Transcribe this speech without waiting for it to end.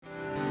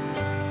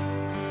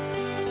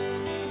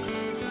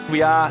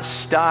We are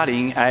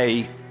starting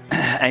a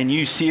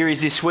new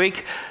series this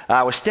week.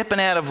 We're stepping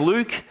out of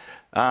Luke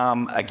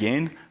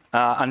again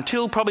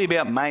until probably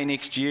about May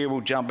next year.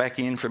 We'll jump back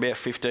in for about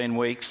 15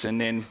 weeks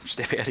and then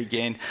step out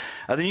again.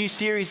 The new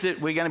series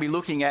that we're going to be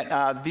looking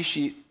at this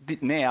year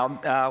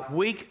now,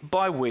 week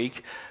by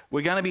week,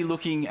 we're going to be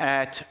looking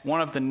at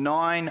one of the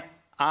 9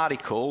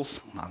 articles,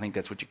 I think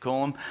that's what you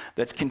call them,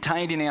 that's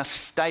contained in our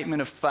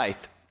statement of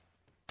faith.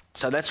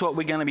 So that's what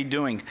we're going to be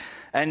doing.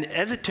 And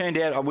as it turned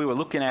out, we were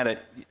looking at it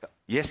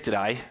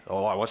yesterday,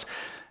 or I was.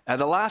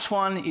 The last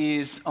one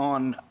is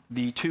on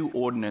the 2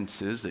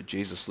 ordinances that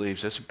Jesus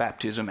leaves us,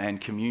 baptism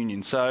and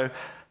communion. So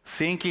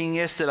thinking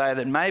yesterday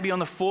that maybe on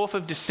the 4th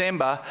of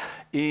December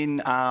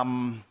in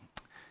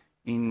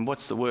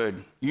what's the word?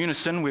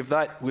 Unison with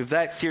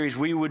that series,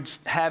 we would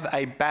have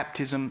a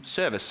baptism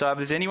service. So if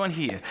there's anyone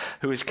here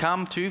who has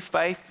come to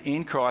faith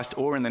in Christ,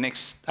 or in the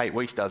next 8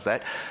 weeks does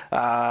that,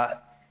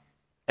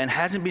 and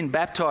hasn't been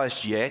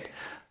baptised yet,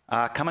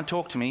 come and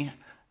talk to me,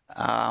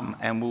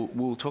 and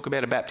we'll talk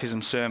about a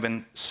baptism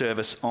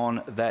service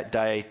on that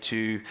day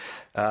to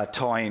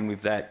tie in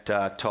with that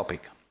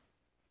topic.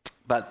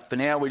 But for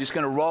now, we're just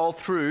going to roll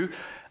through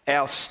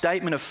our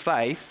statement of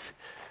faith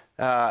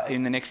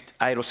in the next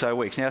 8 or so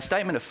weeks. Now, a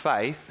statement of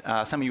faith,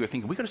 some of you are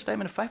thinking, we got a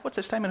statement of faith? What's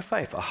a statement of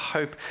faith? I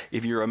hope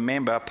if you're a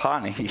member,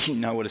 partner, you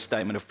know what a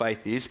statement of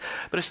faith is.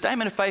 But a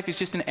statement of faith is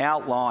just an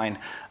outline,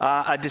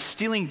 a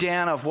distilling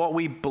down of what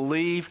we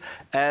believe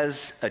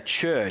as a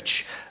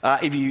church.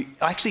 I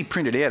actually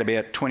printed out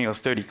about 20 or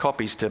 30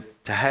 copies to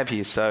have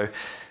here, so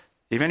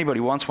if anybody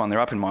wants one,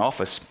 they're up in my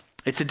office.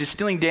 It's a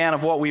distilling down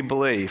of what we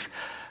believe.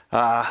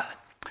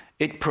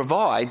 It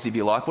provides, if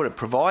you like, what it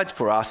provides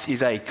for us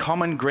is a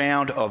common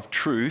ground of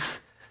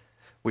truth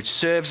which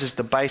serves as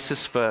the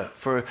basis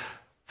for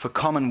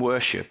common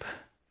worship,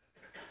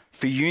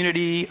 for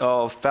unity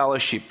of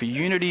fellowship, for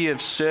unity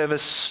of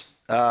service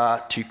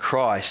to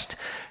Christ.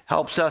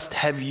 Helps us to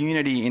have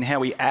unity in how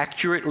we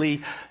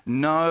accurately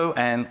know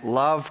and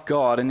love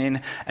God,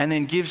 and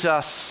then gives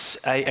us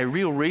a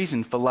real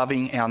reason for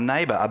loving our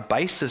neighbour, a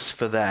basis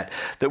for that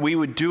we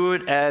would do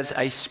it as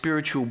a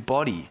spiritual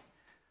body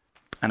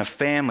and a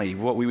family,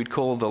 what we would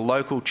call the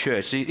local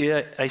church.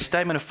 A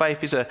statement of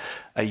faith is a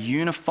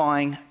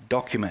unifying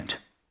document.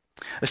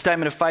 A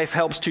statement of faith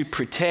helps to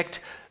protect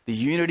the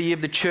unity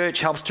of the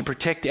church, helps to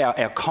protect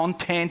our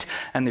content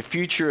and the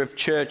future of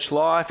church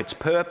life, its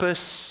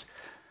purpose,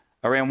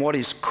 around what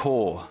is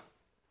core,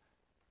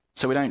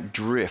 so we don't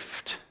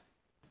drift.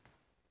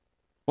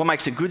 What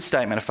makes a good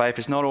statement of faith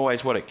is not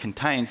always what it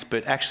contains,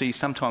 but actually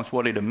sometimes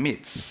what it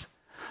omits.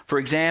 For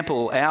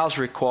example, ours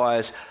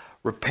requires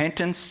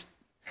repentance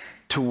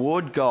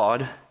toward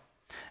God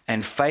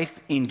and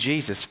faith in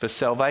Jesus for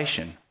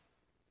salvation.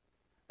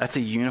 That's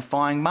a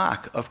unifying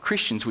mark of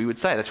Christians, we would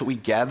say. That's what we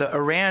gather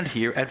around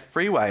here at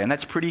Freeway, and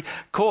that's pretty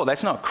cool.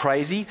 That's not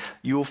crazy.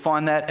 You will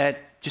find that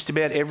at just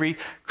about every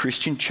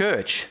Christian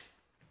church.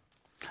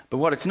 But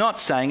what it's not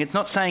saying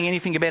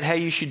anything about how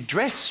you should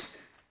dress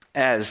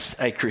as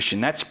a Christian.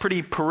 That's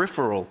pretty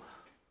peripheral.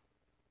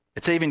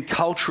 It's even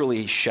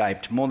culturally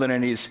shaped more than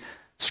it is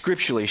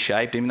scripturally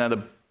shaped, even though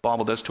the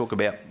Bible does talk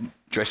about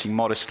dressing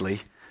modestly.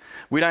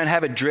 We don't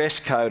have a dress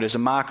code as a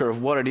marker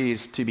of what it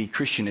is to be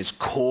Christian as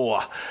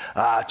core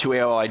to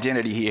our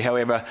identity here.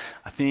 However,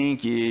 I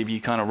think if you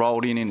kind of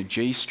rolled in a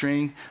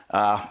G-string,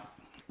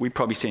 we'd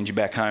probably send you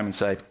back home and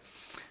say,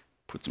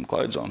 put some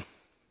clothes on.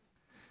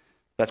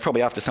 That's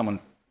probably after someone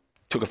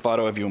took a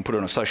photo of you and put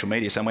it on social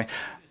media somewhere.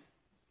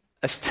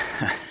 I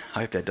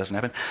hope that doesn't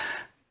happen.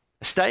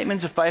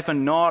 Statements of faith are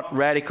not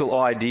radical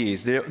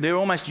ideas. They're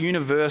almost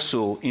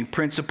universal in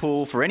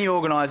principle for any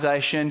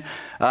organisation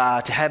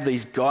to have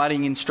these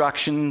guiding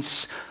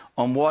instructions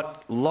on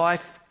what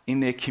life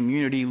in their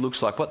community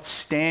looks like, what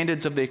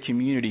standards of their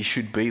community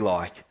should be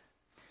like.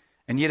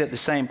 And yet at the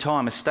same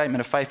time, a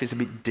statement of faith is a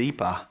bit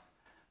deeper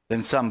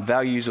than some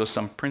values or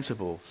some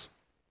principles.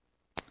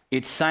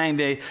 It's saying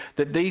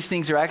that these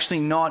things are actually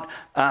not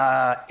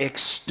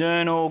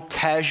external,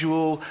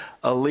 casual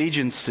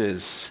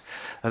allegiances,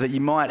 that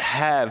you might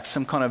have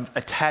some kind of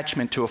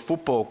attachment to a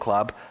football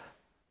club,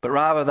 but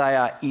rather they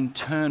are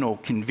internal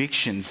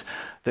convictions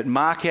that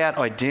mark out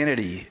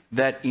identity,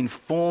 that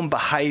inform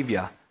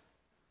behaviour.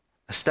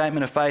 A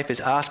statement of faith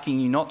is asking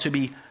you not to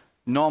be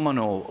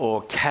nominal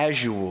or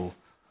casual,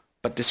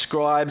 but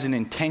describes an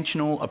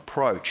intentional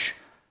approach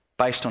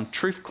based on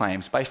truth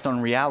claims, based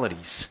on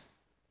realities.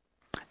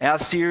 Our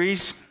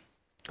series,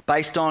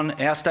 based on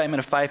our statement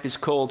of faith, is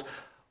called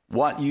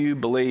What You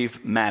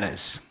Believe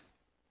Matters.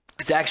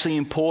 It's actually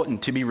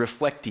important to be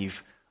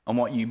reflective on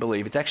what you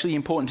believe. It's actually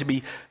important to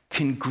be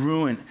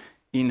congruent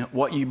in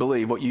what you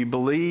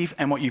believe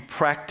and what you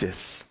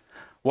practice.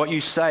 What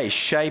you say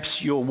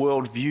shapes your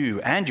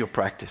worldview and your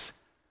practice.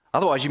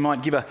 Otherwise, you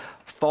might give a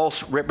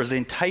false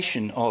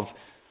representation of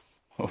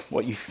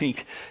what you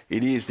think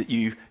it is that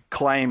you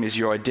claim as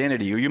your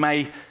identity, or you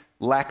may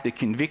lack the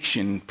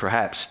conviction,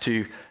 perhaps,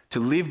 to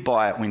live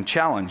by it when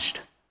challenged.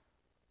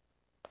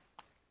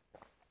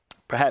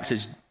 Perhaps,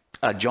 as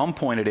John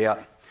pointed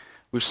out,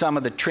 with some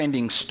of the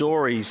trending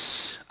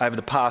stories over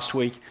the past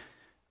week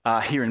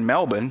here in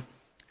Melbourne,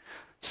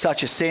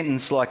 such a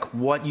sentence like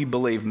 "what you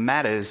believe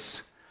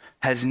matters"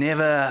 has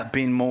never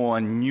been more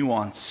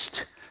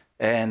nuanced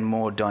and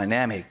more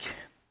dynamic.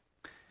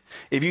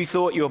 If you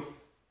thought your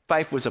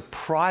faith was a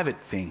private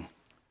thing,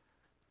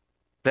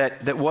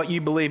 that what you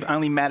believe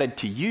only mattered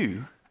to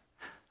you,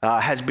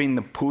 has been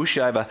the push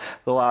over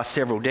the last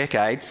several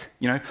decades.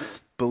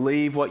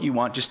 Believe what you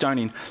want, just don't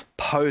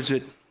impose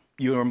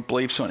your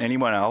beliefs on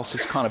anyone else.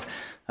 It's kind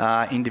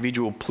of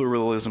individual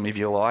pluralism, if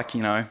you like,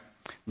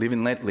 live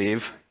and let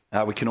live.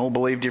 We can all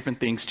believe different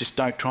things, just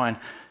don't try and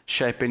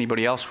shape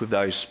anybody else with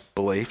those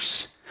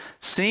beliefs.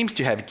 Seems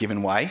to have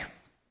given way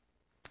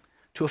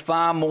to a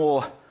far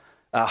more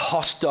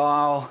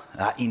hostile,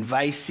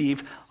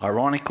 invasive,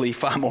 ironically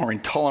far more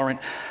intolerant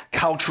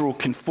cultural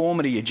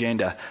conformity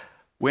agenda,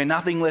 where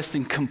nothing less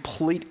than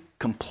complete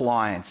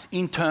compliance,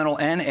 internal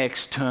and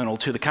external,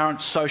 to the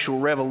current social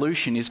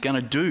revolution is going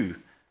to do.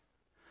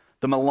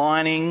 The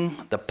maligning,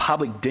 the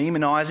public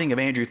demonising of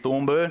Andrew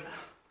Thornburg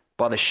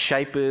by the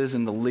shapers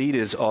and the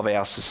leaders of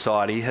our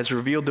society has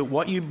revealed that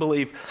what you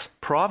believe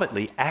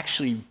privately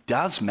actually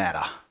does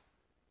matter.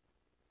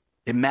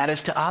 It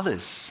matters to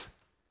others.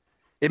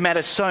 It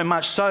matters so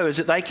much so as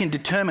that they can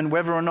determine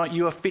whether or not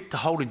you are fit to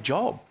hold a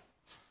job.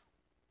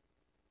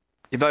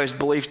 If those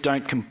beliefs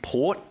don't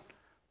comport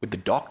with the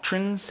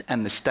doctrines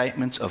and the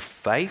statements of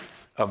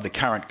faith of the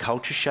current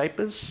culture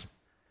shapers,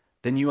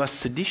 then you are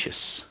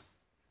seditious.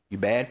 You're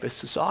bad for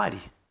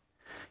society.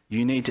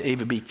 You need to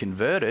either be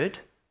converted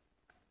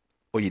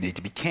or you need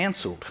to be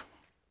cancelled.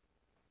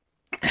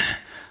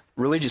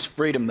 Religious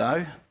freedom,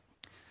 though,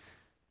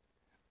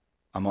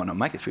 I might not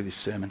make it through this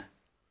sermon.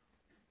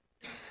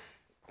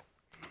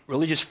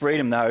 Religious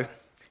freedom, though,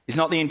 is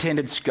not the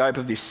intended scope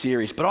of this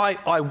series, but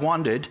I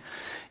wondered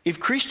if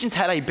Christians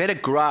had a better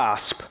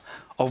grasp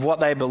of what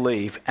they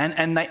believe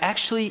and they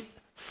actually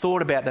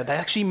thought about that, they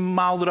actually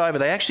mulled it over,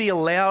 they actually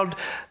allowed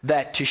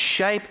that to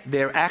shape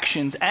their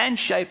actions and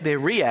shape their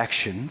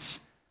reactions.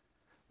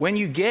 When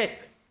you get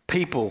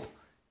people,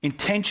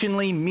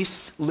 intentionally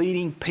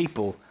misleading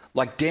people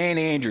like Dan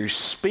Andrews,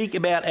 speak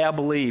about our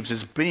beliefs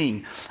as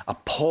being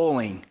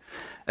appalling,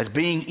 as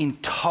being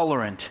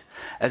intolerant,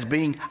 as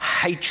being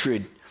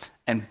hatred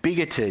and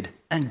bigoted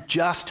and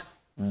just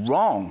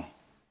wrong,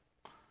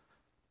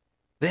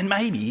 then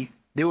maybe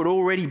there would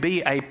already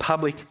be a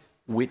public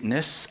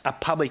witness, a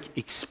public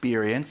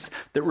experience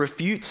that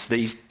refutes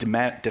these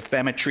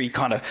defamatory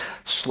kind of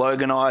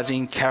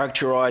sloganizing,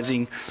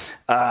 characterizing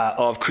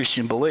of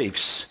Christian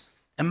beliefs.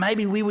 And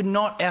maybe we would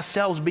not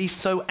ourselves be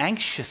so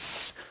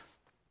anxious,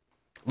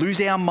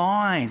 lose our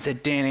minds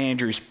at Dan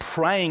Andrews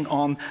preying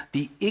on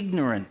the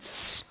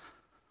ignorance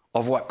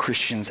of what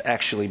Christians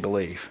actually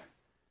believe.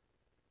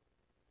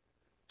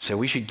 So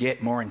we should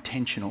get more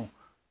intentional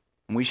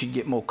and we should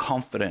get more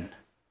confident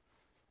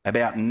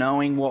about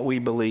knowing what we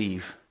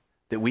believe,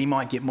 that we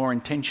might get more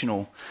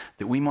intentional,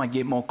 that we might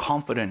get more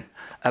confident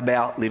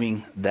about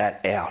living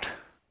that out.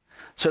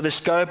 So the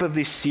scope of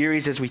this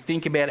series, as we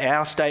think about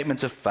our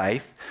statements of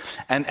faith,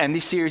 and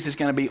this series is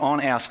going to be on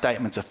our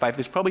statements of faith.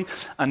 There's probably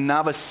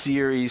another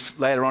series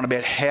later on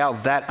about how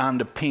that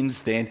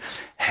underpins then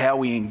how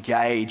we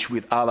engage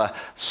with other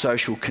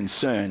social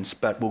concerns,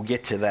 but we'll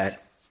get to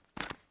that.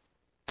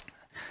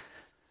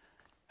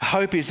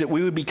 Hope is that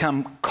we would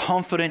become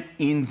confident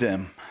in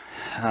them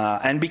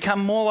and become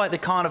more like the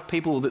kind of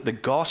people that the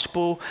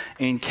gospel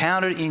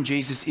encountered in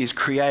Jesus is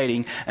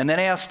creating, and that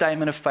our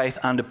statement of faith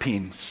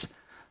underpins,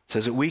 so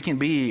that we can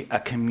be a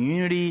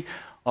community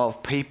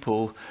of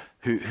people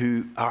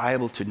who are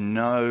able to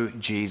know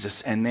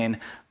Jesus and then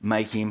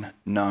make him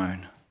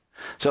known.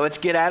 So let's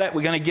get at it.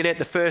 We're going to get at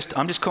the first,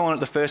 I'm just calling it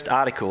the first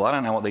article. I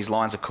don't know what these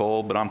lines are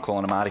called, but I'm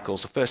calling them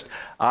articles. The first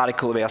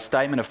article of our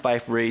statement of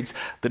faith reads,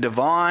 "The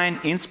divine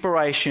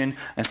inspiration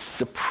and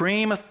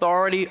supreme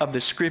authority of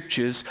the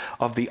scriptures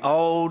of the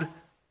Old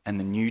and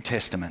the New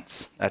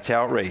Testaments." That's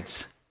how it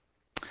reads.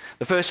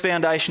 The first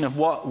foundation of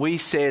what we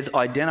says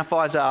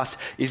identifies us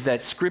is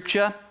that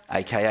Scripture,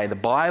 aka the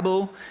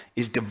Bible,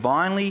 is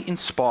divinely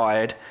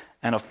inspired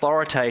and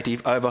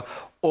authoritative over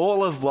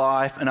all of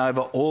life and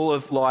over all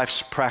of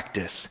life's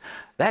practice.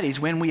 That is,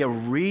 when we are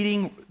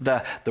reading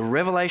the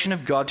revelation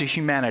of God to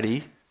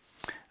humanity,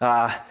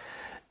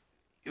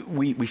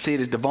 we see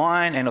it as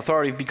divine and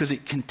authoritative because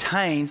it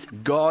contains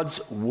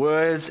God's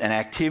words and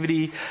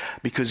activity,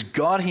 because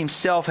God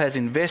himself has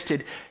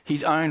invested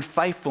his own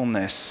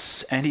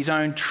faithfulness and his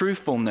own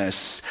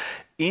truthfulness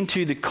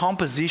into the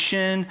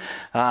composition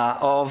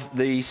of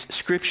these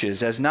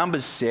scriptures. As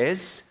Numbers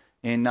says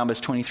in Numbers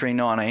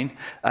 23:19,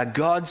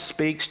 God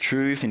speaks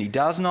truth and he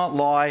does not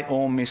lie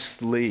or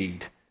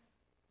mislead.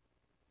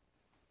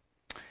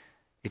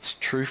 It's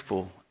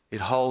truthful.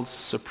 It holds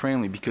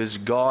supremely because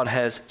God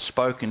has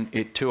spoken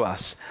it to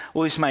us.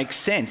 Well, this makes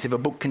sense if a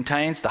book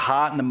contains the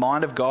heart and the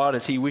mind of God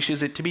as he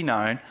wishes it to be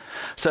known,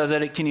 so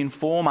that it can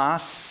inform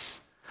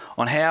us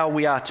on how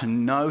we are to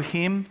know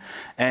him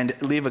and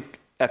live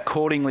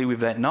accordingly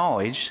with that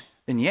knowledge,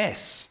 then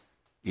yes,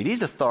 it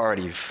is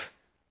authoritative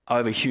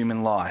over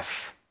human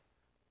life.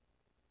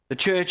 The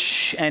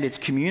church and its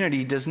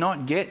community does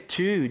not get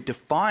to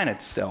define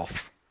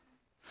itself,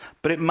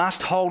 but it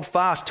must hold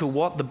fast to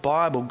what the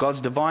Bible,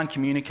 God's divine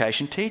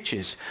communication,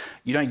 teaches.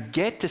 You don't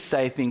get to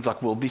say things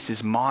like, well, this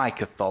is my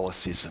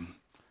Catholicism,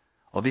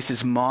 or this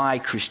is my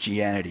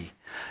Christianity.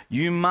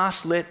 You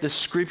must let the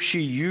scripture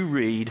you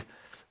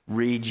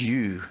read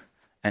you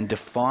and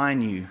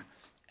define you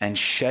and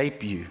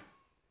shape you.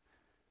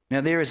 Now,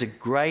 there is a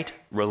great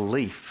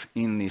relief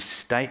in this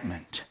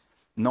statement,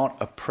 not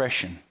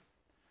oppression.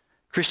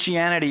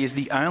 Christianity is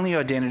the only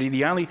identity,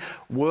 the only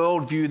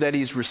worldview that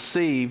is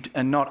received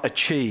and not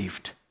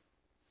achieved.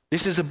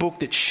 This is a book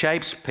that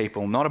shapes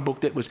people, not a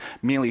book that was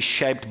merely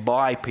shaped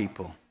by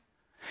people.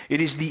 It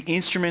is the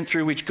instrument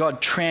through which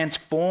God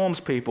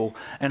transforms people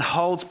and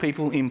holds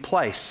people in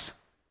place.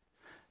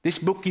 This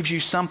book gives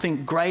you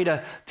something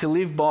greater to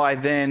live by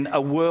than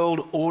a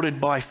world ordered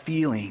by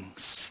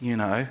feelings, you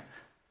know.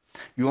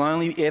 You'll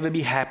only ever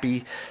be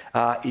happy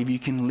if you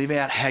can live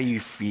out how you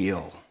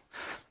feel.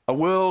 A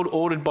world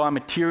ordered by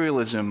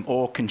materialism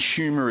or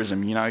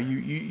consumerism, you know,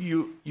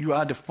 you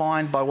are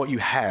defined by what you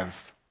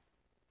have.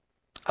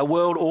 A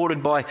world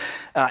ordered by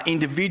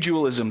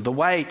individualism, the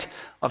weight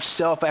of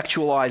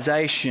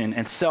self-actualization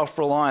and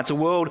self-reliance. A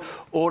world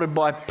ordered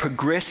by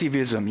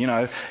progressivism, you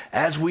know,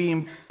 as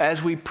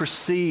we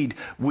proceed,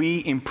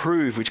 we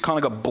improve, which kind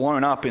of got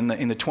blown up in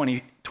the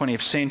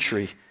 20th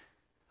century.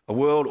 A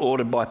world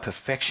ordered by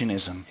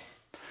perfectionism.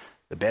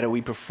 The better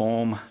we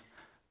perform,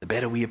 the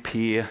better we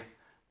appear,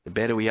 the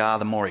better we are,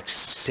 the more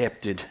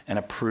accepted and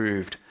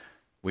approved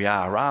we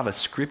are. Rather,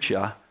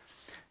 Scripture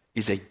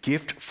is a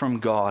gift from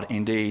God,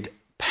 indeed,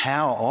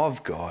 power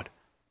of God,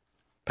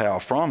 power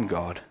from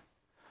God,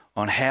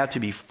 on how to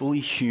be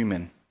fully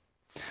human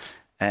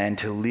and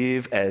to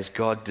live as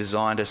God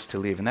designed us to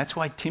live. And that's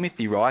why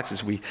Timothy writes,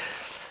 as we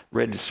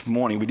read this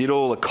morning, we did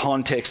all the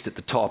context at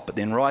the top, but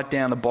then right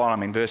down the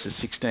bottom in verses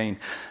 16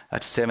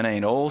 to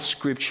 17, all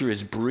Scripture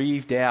is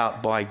breathed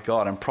out by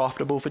God and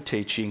profitable for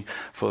teaching,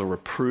 for the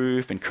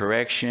reproof and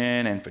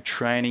correction, and for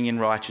training in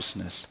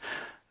righteousness.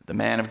 The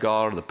man of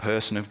God, or the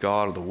person of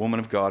God, or the woman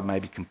of God may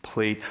be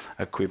complete,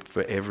 equipped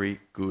for every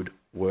good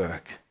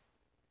work.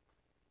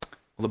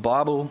 Well, the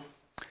Bible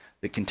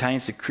that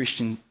contains the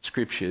Christian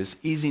Scriptures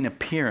is in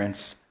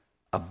appearance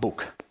a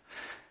book.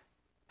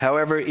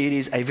 However, it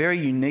is a very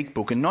unique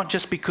book, and not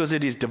just because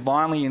it is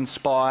divinely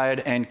inspired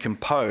and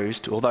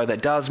composed, although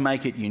that does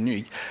make it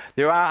unique.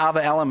 There are other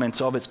elements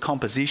of its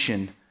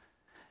composition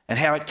and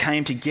how it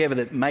came together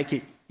that make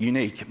it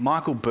unique.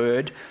 Michael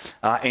Bird,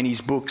 in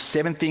his book,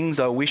 7 Things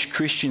I Wish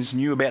Christians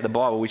Knew About the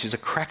Bible, which is a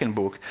cracking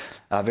book,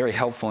 very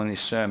helpful in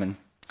this sermon,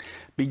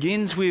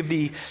 begins with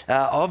the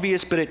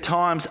obvious but at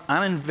times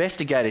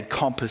uninvestigated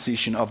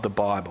composition of the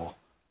Bible.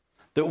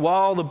 That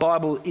while the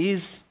Bible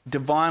is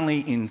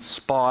divinely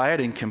inspired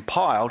and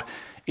compiled,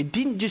 it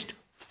didn't just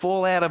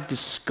fall out of the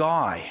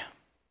sky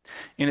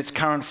in its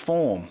current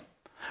form.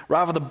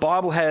 Rather, the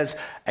Bible has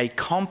a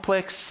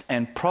complex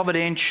and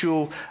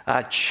providential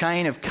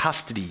chain of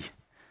custody.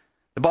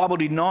 The Bible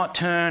did not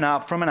turn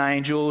up from an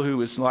angel who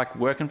was like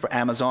working for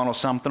Amazon or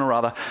something or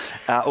other,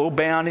 all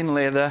bound in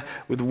leather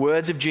with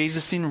words of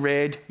Jesus in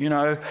red, you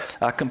know,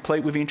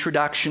 complete with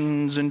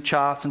introductions and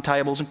charts and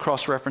tables and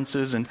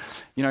cross-references and,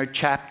 you know,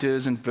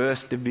 chapters and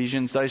verse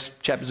divisions. Those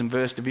chapters and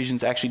verse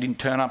divisions actually didn't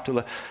turn up till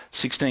the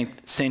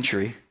 16th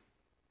century.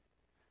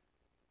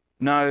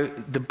 No,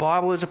 the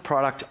Bible is a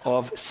product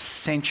of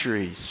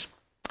centuries,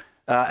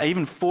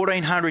 even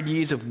 1,400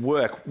 years of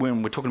work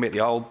when we're talking about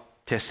the Old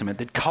Testament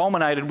that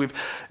culminated with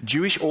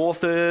Jewish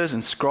authors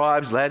and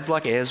scribes, lads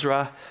like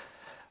Ezra,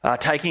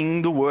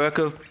 taking the work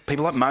of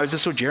people like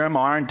Moses or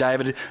Jeremiah and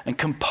David and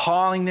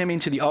compiling them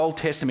into the Old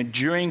Testament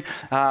during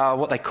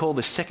what they call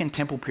the Second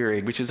Temple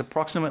period, which is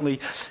approximately,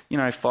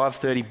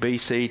 530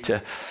 BC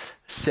to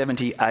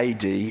 70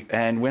 AD.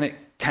 And when it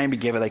came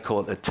together, they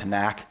call it the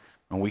Tanakh,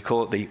 and we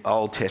call it the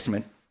Old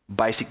Testament,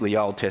 basically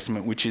Old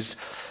Testament, which is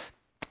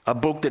a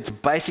book that's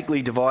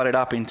basically divided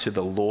up into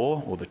the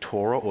law or the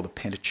Torah or the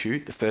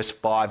Pentateuch, the first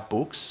 5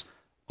 books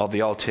of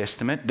the Old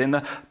Testament. Then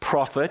the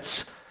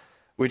prophets,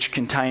 which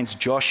contains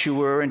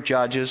Joshua and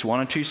Judges, 1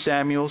 and 2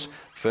 Samuels,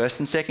 1st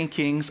and 2nd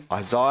Kings,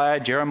 Isaiah,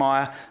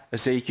 Jeremiah,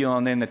 Ezekiel,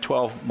 and then the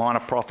 12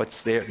 minor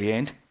prophets there at the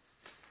end.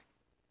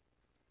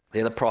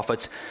 They're the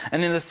prophets.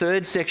 And then the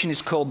third section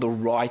is called the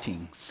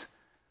writings.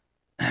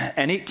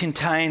 And it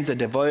contains a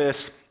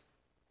diverse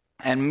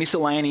and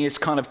miscellaneous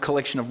kind of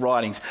collection of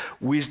writings,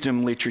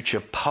 wisdom,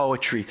 literature,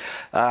 poetry,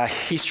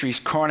 histories,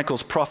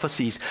 chronicles,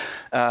 prophecies,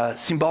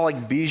 symbolic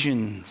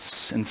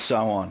visions, and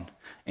so on.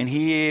 And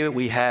here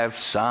we have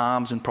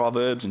Psalms and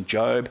Proverbs and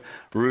Job,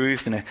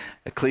 Ruth and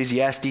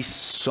Ecclesiastes,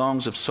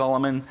 Songs of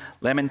Solomon,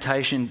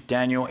 Lamentation,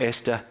 Daniel,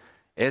 Esther,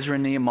 Ezra,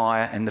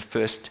 Nehemiah, and the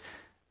 1st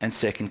and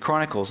 2nd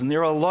Chronicles. And there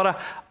are a lot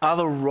of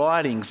other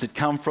writings that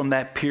come from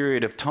that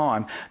period of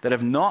time that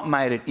have not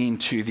made it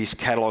into this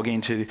catalogue,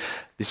 into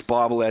this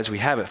Bible as we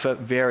have it, for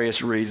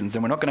various reasons.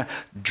 And we're not going to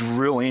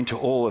drill into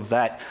all of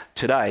that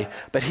today.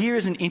 But here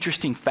is an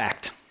interesting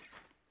fact.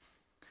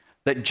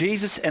 that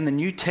Jesus and the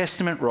New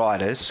Testament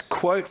writers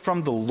quote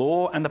from the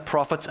law and the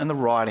prophets and the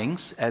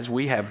writings, as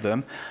we have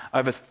them,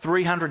 over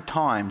 300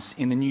 times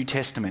in the New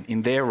Testament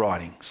in their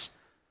writings.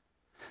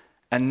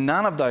 And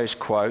none of those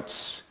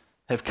quotes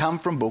have come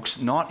from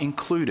books not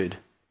included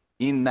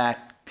in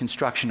that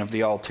construction of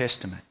the Old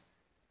Testament.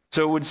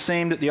 So it would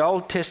seem that the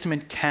Old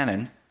Testament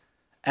canon,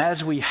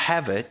 as we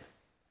have it,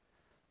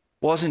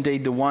 was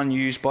indeed the one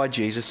used by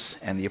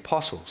Jesus and the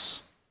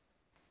apostles.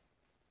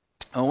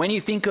 And when you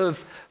think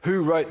of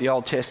who wrote the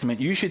Old Testament,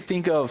 you should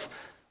think of,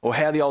 or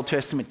how the Old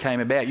Testament came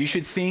about, you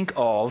should think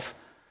of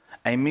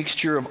a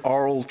mixture of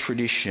oral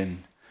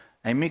tradition,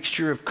 a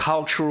mixture of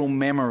cultural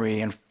memory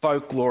and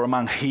folklore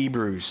among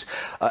Hebrews,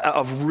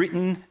 of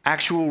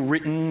actual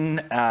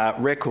written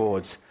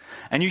records.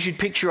 And you should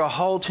picture a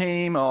whole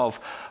team of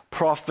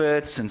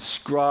prophets and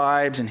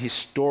scribes and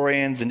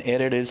historians and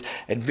editors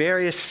at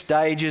various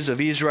stages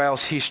of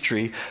Israel's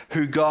history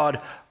who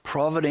God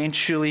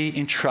providentially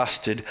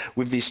entrusted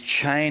with this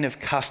chain of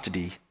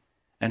custody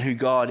and who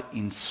God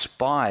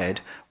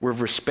inspired with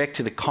respect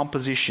to the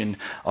composition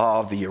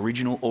of the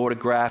original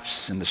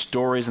autographs and the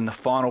stories and the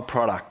final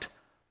product,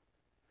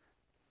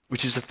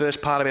 which is the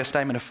first part of our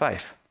statement of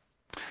faith.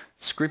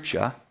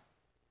 Scripture,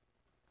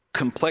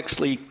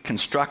 complexly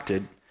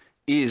constructed,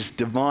 is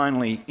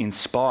divinely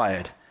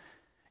inspired.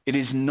 It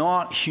is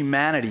not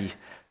humanity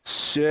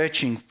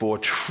searching for,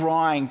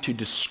 trying to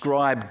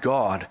describe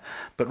God,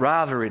 but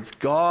rather it's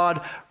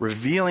God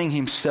revealing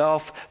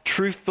himself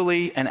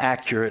truthfully and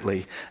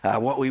accurately,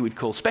 what we would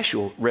call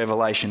special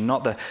revelation,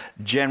 not the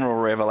general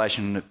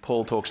revelation that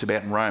Paul talks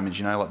about in Romans.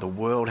 You know, like the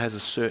world has a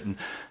certain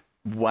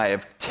way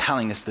of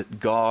telling us that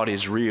God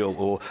is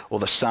real, or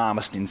the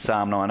psalmist in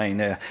Psalm 19,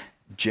 they're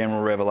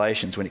general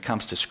revelations. When it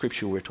comes to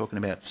Scripture, we're talking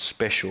about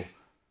special.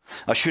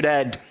 I should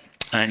add,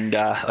 and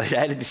I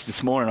added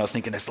this morning, I was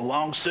thinking it's a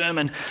long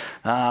sermon,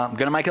 I'm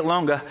going to make it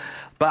longer,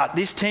 but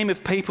this team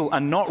of people are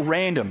not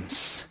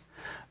randoms.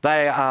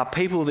 They are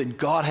people that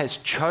God has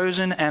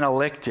chosen and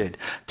elected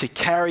to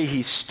carry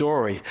his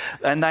story.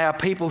 And they are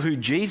people who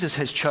Jesus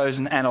has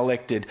chosen and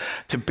elected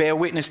to bear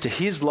witness to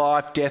his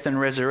life, death and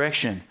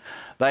resurrection.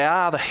 They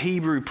are the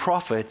Hebrew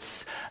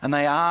prophets and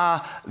they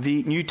are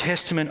the New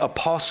Testament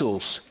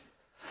apostles.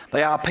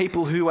 They are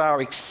people who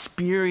are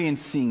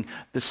experiencing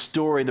the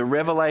story, the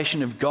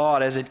revelation of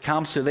God as it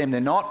comes to them.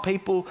 They're not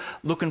people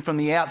looking from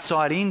the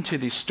outside into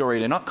this story.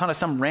 They're not kind of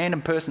some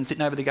random person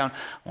sitting over there going,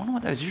 I wonder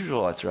what those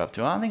Israelites are up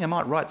to. I think I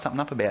might write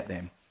something up about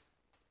them.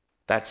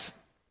 That's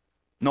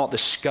not the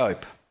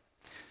scope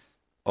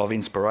of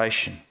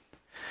inspiration.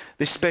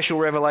 This special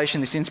revelation,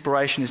 this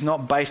inspiration is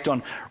not based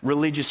on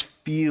religious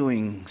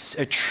feelings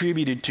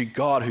attributed to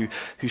God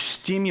who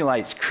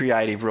stimulates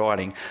creative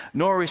writing,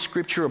 nor is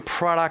Scripture a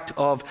product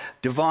of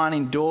divine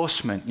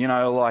endorsement. You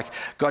know, like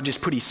God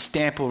just put his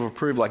stamp of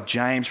approval, like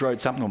James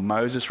wrote something or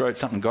Moses wrote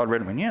something, God read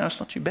it and went, yeah, that's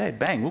not too bad,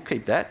 bang, we'll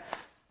keep that.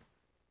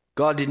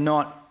 God is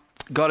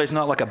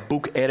not like a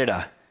book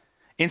editor.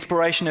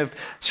 Inspiration of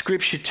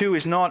Scripture too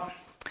is not,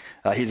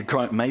 here's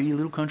maybe a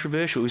little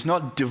controversial, is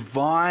not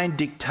divine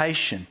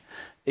dictation.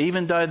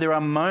 Even though there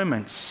are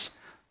moments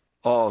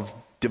of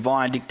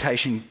divine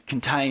dictation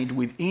contained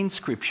within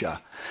Scripture,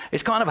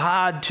 it's kind of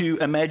hard to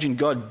imagine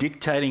God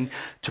dictating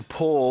to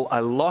Paul a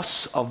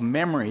loss of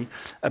memory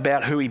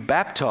about who he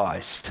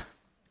baptized.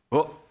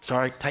 Oh,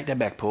 sorry, take that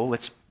back, Paul.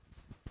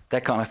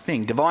 That kind of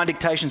thing. Divine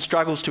dictation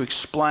struggles to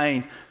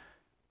explain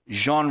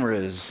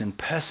genres and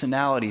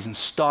personalities and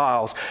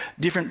styles,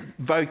 different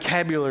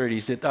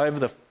vocabularies that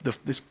over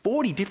there's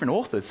 40 different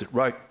authors that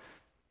wrote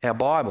our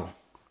Bible.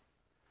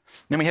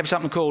 Then we have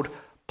something called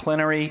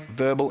plenary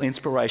verbal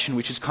inspiration,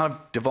 which is kind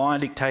of divine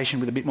dictation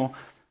with a bit more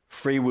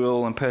free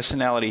will and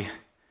personality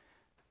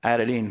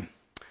added in.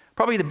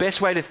 Probably the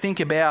best way to think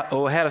about,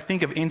 or how to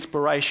think of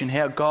inspiration,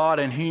 how God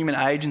and human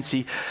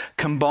agency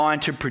combine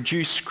to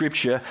produce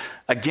Scripture,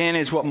 again,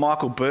 is what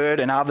Michael Bird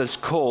and others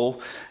call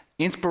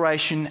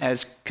inspiration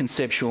as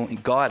conceptual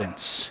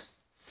guidance.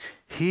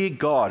 Here,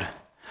 God,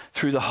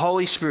 through the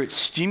Holy Spirit,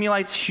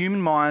 stimulates human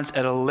minds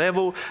at a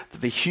level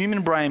that the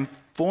human brain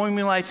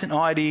formulates an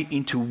idea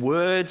into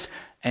words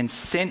and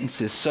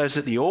sentences so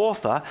that the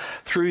author,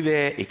 through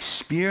their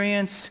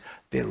experience,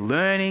 their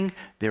learning,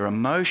 their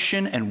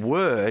emotion and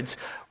words,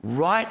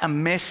 write a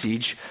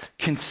message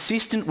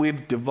consistent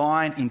with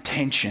divine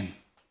intention.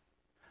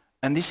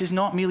 And this is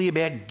not merely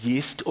about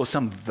gist or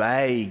some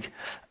vague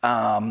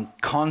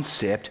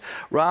concept.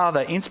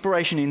 Rather,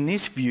 inspiration in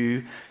this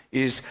view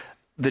is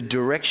the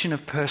direction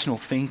of personal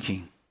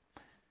thinking.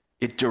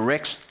 It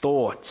directs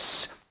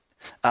thoughts,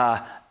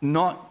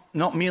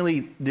 not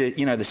merely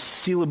the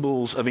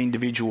syllables of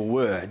individual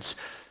words.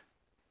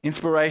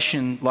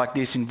 Inspiration like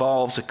this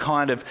involves a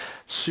kind of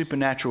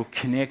supernatural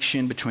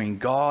connection between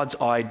God's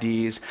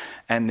ideas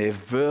and their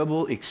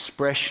verbal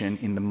expression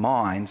in the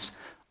minds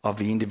of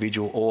the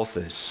individual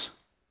authors.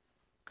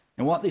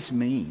 And what this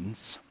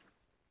means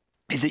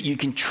is that you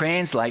can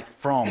translate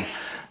from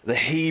the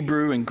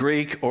Hebrew and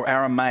Greek or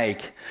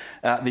Aramaic,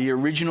 the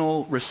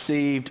original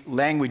received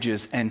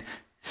languages and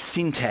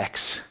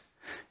syntax,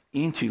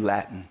 into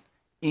Latin,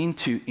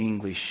 into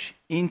English,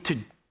 into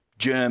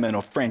German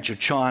or French or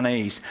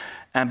Chinese,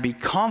 and be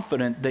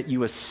confident that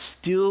you are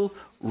still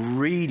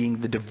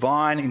reading the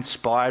divine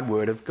inspired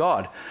word of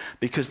God,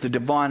 because the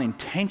divine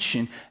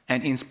intention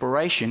and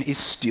inspiration is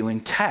still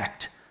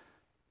intact.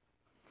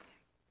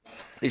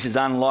 This is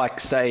unlike,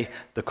 say,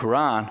 the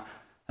Quran,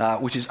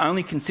 which is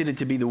only considered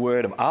to be the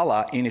word of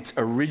Allah in its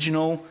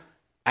original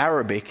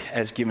Arabic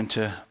as given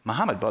to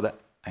Muhammad by the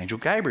angel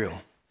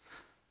Gabriel.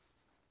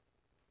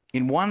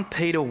 In 1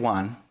 Peter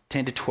 1,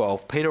 10 to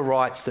 12, Peter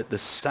writes that the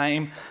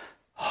same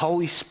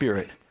Holy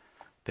Spirit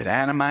that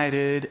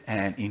animated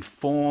and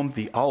informed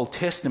the Old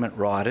Testament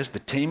writers, the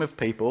team of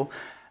people,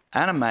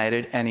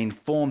 animated and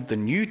informed the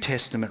New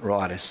Testament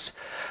writers.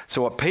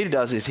 So what Peter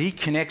does is he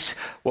connects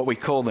what we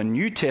call the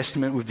New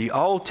Testament with the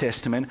Old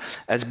Testament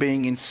as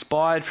being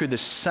inspired through the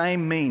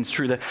same means,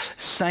 through the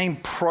same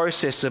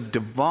process of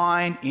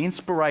divine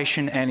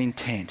inspiration and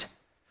intent.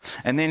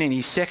 And then in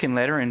his second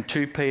letter, in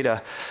 2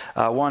 Peter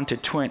 1 to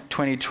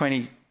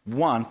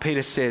 21,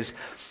 Peter says,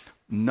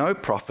 no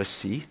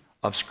prophecy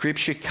of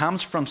Scripture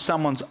comes from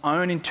someone's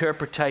own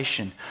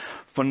interpretation,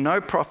 for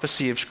no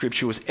prophecy of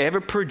Scripture was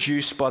ever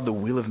produced by the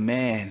will of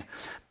man,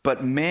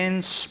 but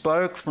men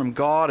spoke from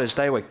God as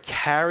they were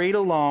carried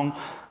along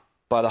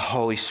by the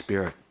Holy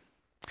Spirit.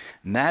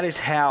 And that is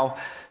how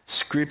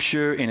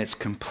Scripture in its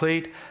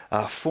complete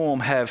form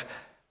have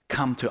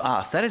come to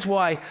us. That is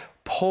why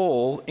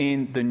Paul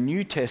in the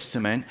New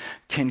Testament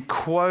can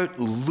quote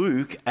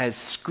Luke as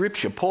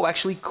Scripture. Paul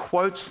actually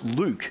quotes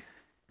Luke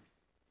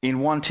in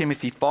 1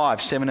 Timothy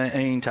 5,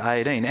 17 to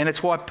 18. And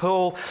it's why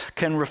Paul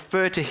can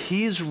refer to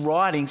his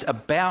writings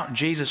about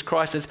Jesus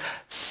Christ as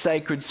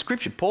sacred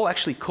Scripture. Paul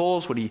actually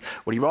calls what he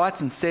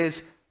writes and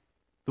says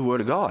the Word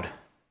of God.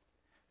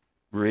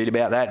 We read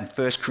about that in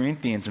 1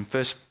 Corinthians and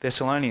 1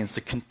 Thessalonians.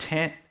 The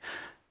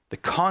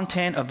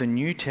content of the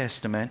New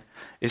Testament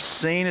is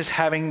seen as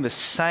having the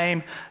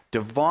same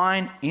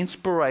divine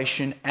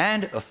inspiration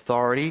and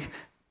authority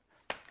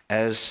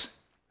as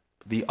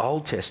the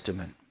Old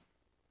Testament.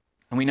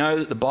 And we know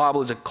that the Bible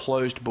is a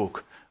closed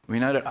book. We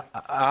know that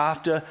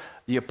after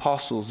the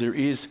apostles, there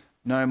is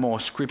no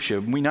more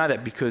Scripture. We know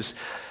that because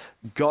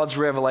God's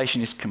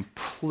revelation is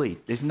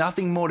complete. There's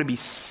nothing more to be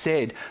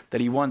said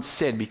that he once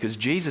said, because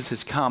Jesus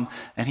has come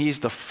and he is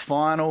the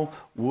final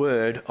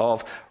word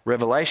of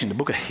revelation. The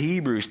book of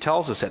Hebrews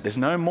tells us that there's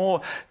no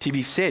more to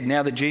be said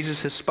now that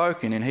Jesus has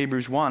spoken. In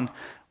Hebrews 1,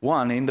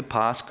 in the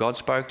past, God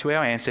spoke to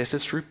our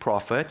ancestors through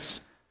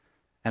prophets,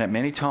 and at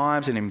many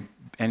times and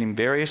in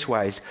various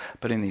ways,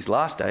 but in these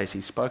last days,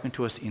 he's spoken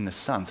to us in the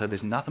Son. So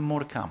there's nothing more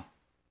to come.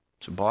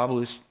 So the Bible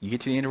is, you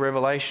get to the end of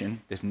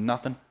Revelation, there's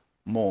nothing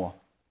more.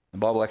 The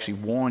Bible actually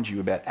warns you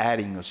about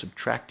adding or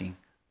subtracting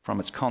from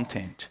its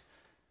content.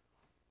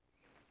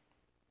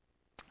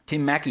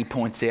 Tim Mackie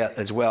points out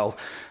as well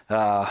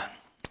that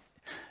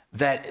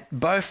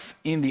both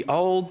in the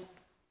Old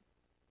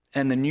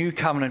and the New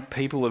Covenant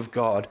people of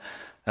God,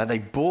 they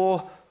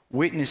bore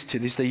witness to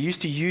this. They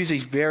used to use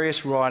these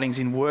various writings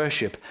in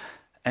worship.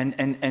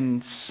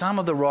 And some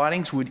of the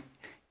writings would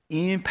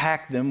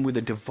impact them with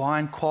a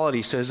divine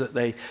quality, so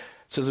that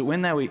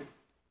when they were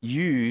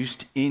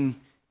used in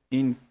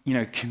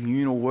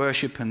communal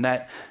worship, and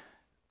that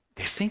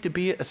there seemed to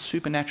be a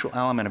supernatural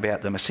element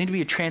about them. There seemed to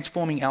be a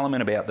transforming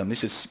element about them.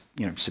 This is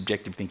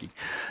subjective thinking.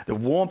 That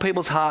warmed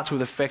people's hearts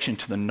with affection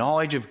to the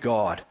knowledge of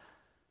God,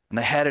 and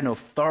they had an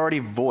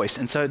authoritative voice.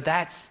 And so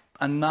that's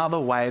another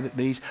way that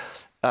these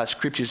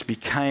scriptures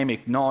became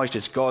acknowledged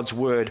as God's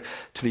word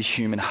to the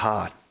human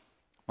heart.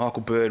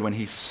 Michael Bird, when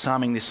he's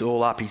summing this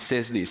all up, he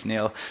says this.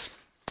 Now,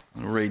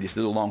 I'll read this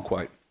little long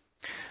quote.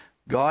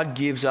 God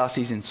gives us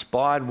his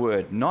inspired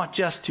word, not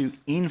just to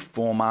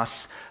inform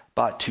us,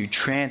 but to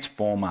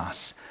transform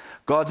us.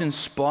 God's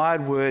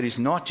inspired word is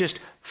not just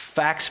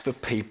facts for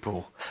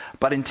people,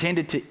 but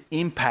intended to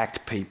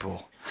impact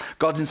people.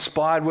 God's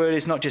inspired word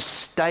is not just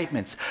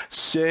statements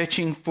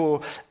searching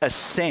for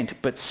assent,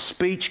 but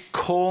speech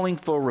calling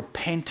for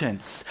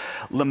repentance,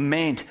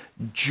 lament,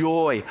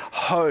 joy,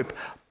 hope,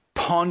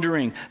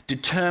 pondering,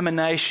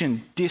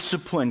 determination,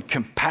 discipline,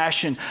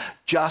 compassion,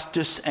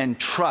 justice, and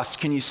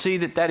trust. Can you see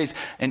that is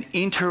an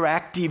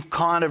interactive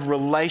kind of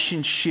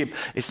relationship?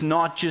 It's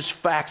not just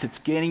facts. It's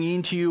getting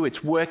into you.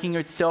 It's working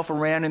itself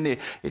around in there.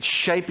 It's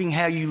shaping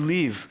how you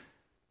live.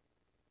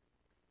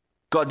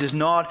 God does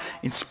not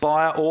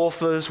inspire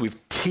authors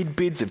with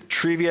tidbits of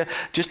trivia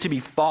just to be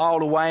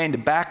filed away in the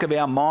back of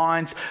our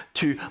minds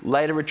to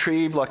later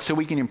retrieve, so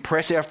we can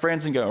impress our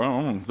friends and go,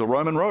 oh, the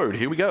Roman road,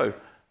 here we go.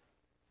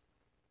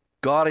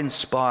 God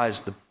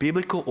inspires the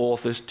biblical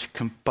authors to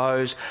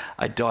compose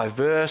a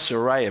diverse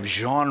array of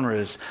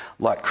genres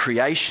like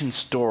creation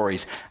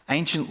stories,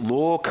 ancient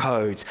law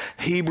codes,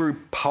 Hebrew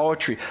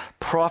poetry,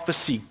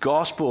 prophecy,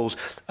 gospels,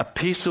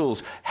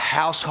 epistles,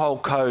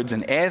 household codes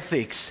and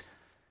ethics,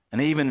 and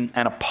even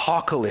an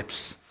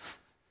apocalypse,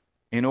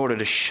 in order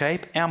to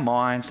shape our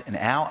minds and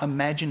our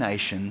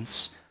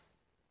imaginations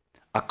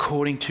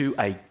according to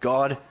a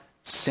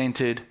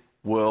God-centered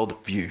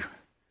worldview.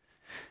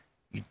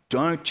 You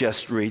don't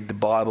just read the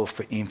Bible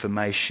for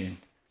information.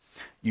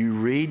 You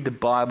read the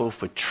Bible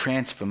for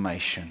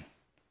transformation.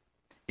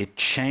 It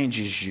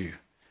changes you.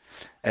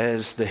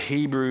 As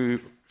the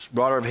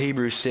writer of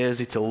Hebrews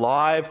says, it's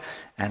alive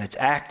and it's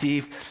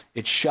active.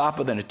 It's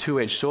sharper than a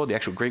two-edged sword. The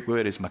actual Greek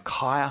word is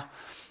Micaiah,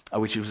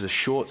 which was a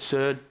short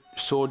sword,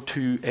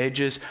 two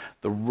edges.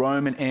 The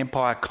Roman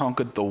Empire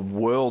conquered the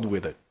world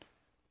with it.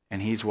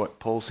 And here's what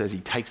Paul says. He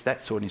takes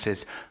that sword and he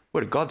says,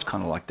 Word of God's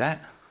kind of like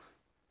that.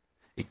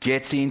 It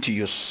gets into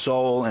your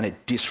soul and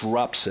it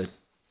disrupts it.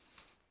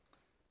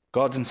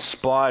 God's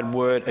inspired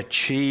word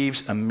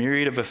achieves a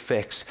myriad of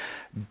effects,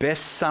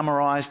 best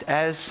summarized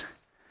as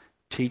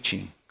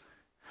teaching,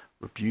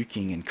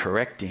 rebuking and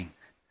correcting,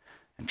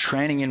 and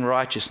training in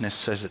righteousness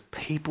so that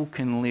people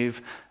can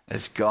live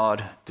as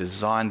God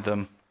designed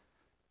them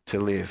to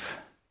live.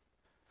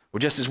 Well,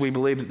 just as we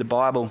believe that the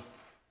Bible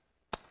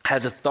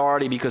has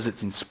authority because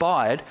it's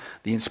inspired,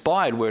 the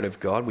inspired word of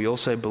God, we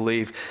also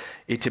believe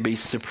it to be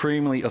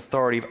supremely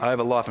authoritative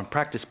over life and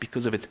practice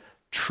because of its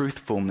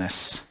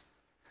truthfulness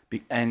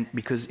and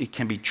because it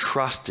can be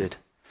trusted.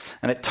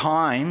 And at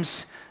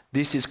times,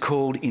 this is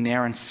called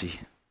inerrancy.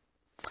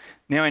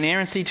 Now,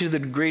 inerrancy to the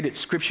degree that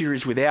Scripture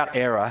is without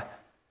error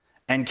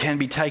and can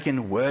be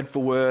taken word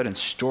for word and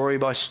story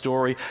by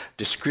story,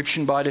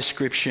 description by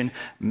description,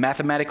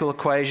 mathematical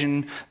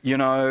equation,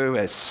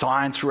 as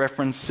science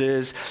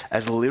references,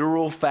 as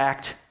literal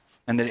fact,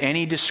 and that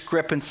any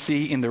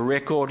discrepancy in the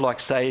record, like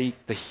say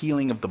the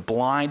healing of the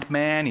blind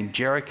man in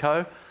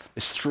Jericho,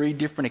 there's 3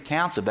 different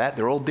accounts of that,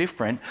 they're all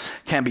different,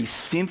 can be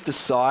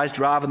synthesized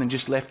rather than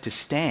just left to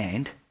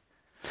stand,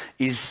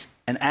 is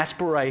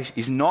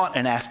not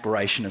an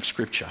aspiration of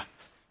Scripture.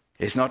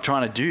 It's not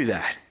trying to do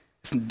that.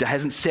 It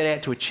hasn't set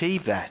out to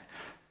achieve that.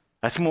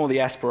 That's more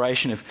the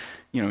aspiration of,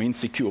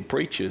 insecure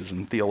preachers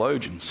and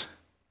theologians.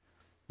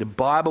 The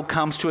Bible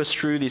comes to us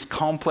through this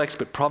complex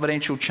but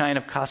providential chain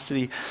of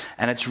custody,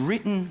 and it's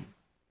written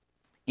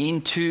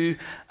into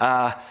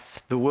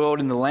the world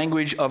in the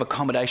language of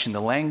accommodation, the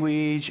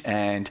language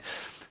and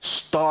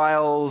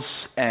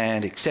styles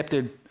and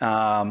accepted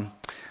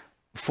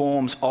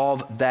forms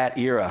of that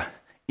era,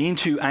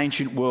 into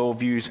ancient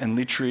worldviews and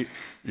literary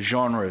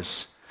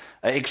genres.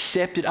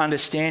 Accepted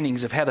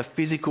understandings of how the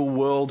physical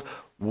world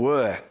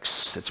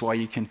works. That's why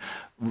you can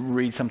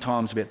read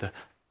sometimes about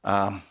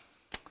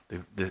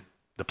the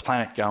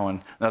planet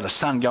the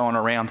sun going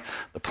around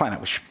the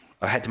planet, which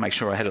I had to make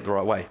sure I had it the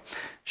right way,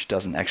 which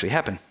doesn't actually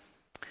happen.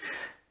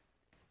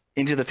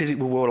 Into the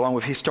physical world along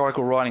with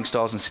historical writing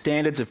styles and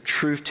standards of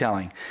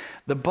truth-telling.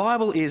 The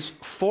Bible is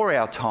for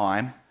our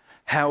time,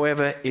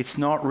 however, it's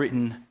not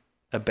written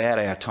about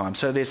our time.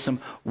 So there's some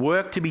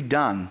work to be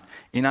done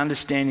in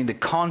understanding the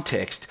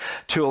context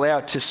to allow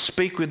it to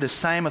speak with the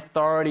same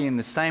authority and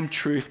the same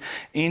truth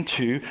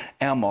into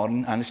our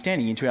modern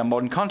understanding, into our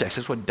modern context.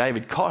 That's what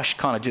David Koch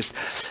kind of just,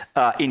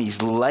 in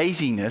his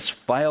laziness,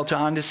 failed to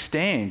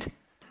understand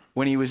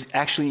when he was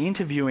actually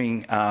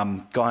interviewing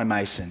Guy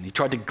Mason. He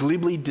tried to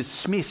glibly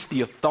dismiss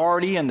the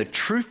authority and the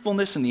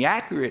truthfulness and the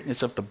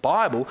accurateness of the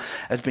Bible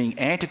as being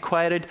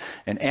antiquated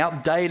and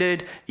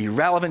outdated,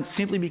 irrelevant,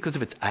 simply because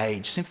of its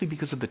age, simply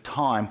because of the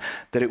time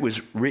that it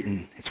was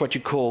written. It's what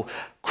you call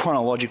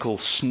chronological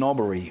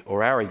snobbery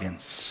or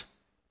arrogance.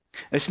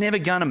 It's never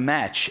going to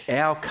match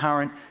our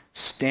current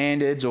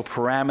standards or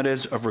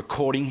parameters of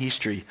recording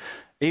history,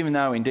 even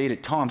though indeed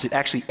at times it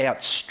actually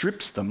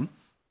outstrips them,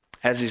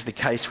 as is the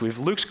case with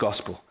Luke's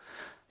gospel.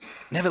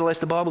 Nevertheless,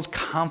 the Bible's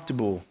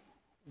comfortable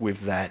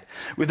with that,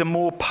 with a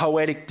more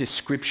poetic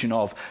description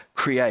of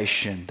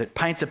creation that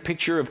paints a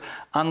picture of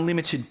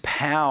unlimited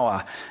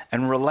power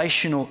and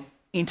relational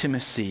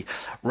intimacy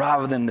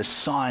rather than the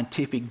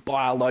scientific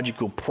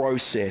biological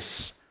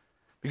process.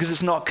 Because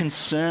it's not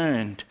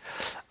concerned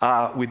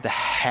with the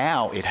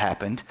how it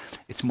happened,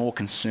 it's more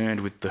concerned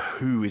with the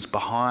who is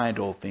behind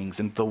all things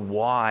and the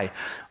why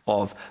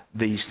of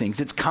these things.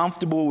 It's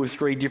comfortable with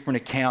 3 different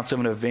accounts of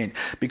an event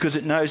because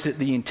it knows that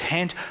the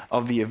intent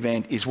of the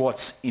event is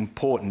what's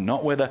important,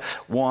 not whether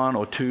 1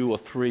 or 2 or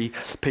 3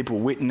 people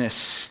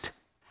witnessed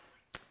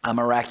a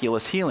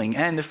miraculous healing.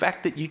 And the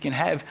fact that you can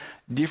have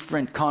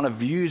different kind of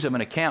views of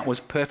an account was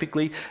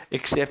perfectly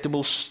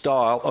acceptable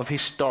style of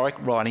historic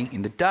writing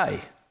in the day.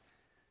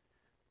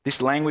 This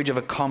language of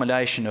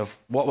accommodation of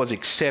what was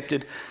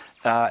accepted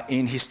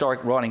in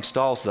historic writing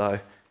styles, though,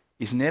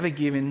 is never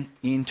given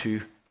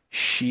into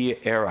sheer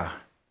error.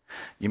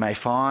 You may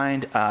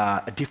find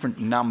different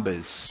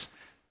numbers.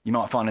 You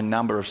might find a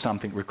number of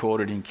something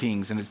recorded in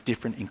Kings and it's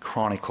different in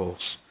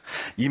Chronicles.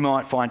 You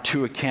might find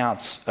 2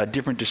 accounts, a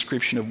different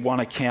description of one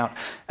account,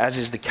 as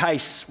is the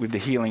case with the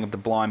healing of the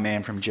blind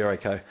man from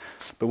Jericho.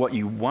 But what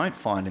you won't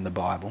find in the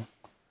Bible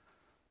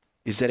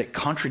is that it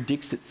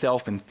contradicts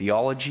itself in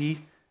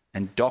theology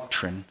and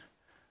doctrine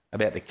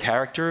about the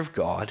character of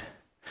God,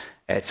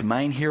 its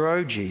main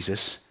hero,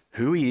 Jesus,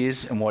 who he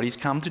is and what he's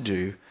come to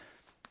do,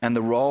 and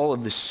the role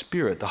of the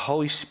Spirit, the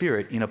Holy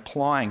Spirit, in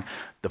applying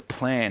the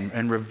plan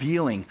and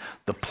revealing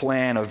the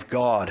plan of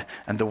God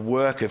and the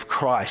work of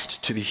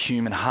Christ to the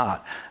human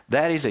heart.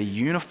 That is a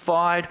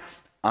unified,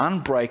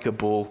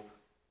 unbreakable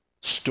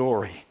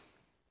story.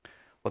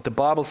 What the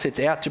Bible sets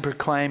out to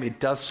proclaim, it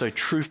does so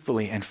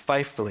truthfully and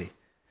faithfully.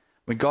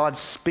 When God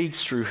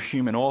speaks through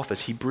human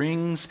authors, he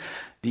brings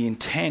the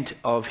intent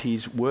of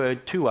his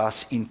word to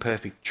us in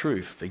perfect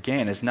truth.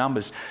 Again, as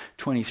Numbers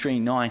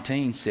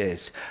 23:19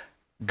 says,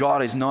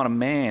 God is not a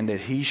man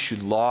that he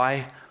should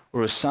lie,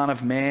 or a son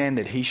of man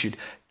that he should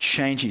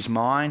change his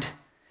mind.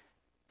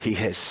 He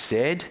has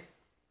said,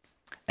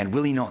 and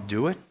will he not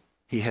do it?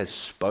 He has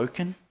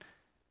spoken,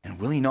 and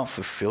will he not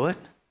fulfill it?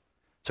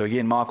 So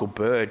again, Michael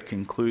Bird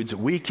concludes that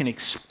we can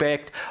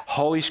expect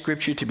Holy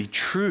Scripture to be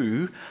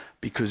true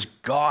because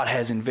God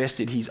has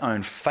invested his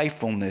own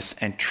faithfulness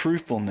and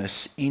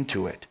truthfulness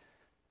into it.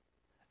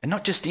 And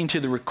not just into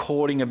the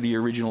recording of the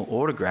original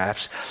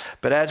autographs,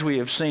 but as we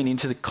have seen,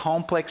 into the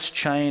complex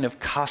chain of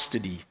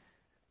custody.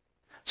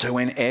 So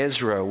when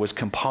Ezra was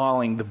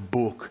compiling the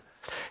book,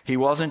 he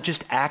wasn't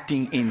just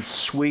acting in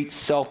sweet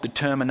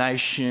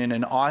self-determination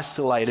and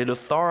isolated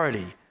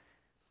authority.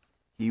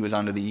 He was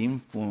under the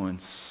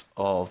influence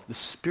of the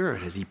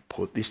Spirit as he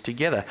put this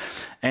together.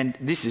 And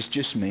this is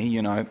just me,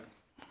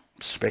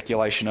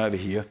 speculation over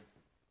here,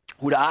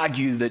 would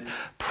argue that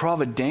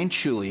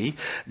providentially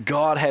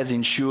God has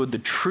ensured the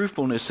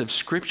truthfulness of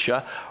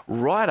Scripture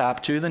right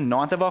up to the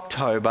 9th of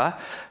October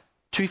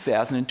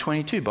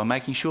 2022 by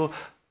making sure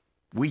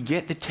we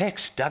get the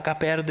text dug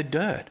up out of the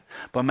dirt,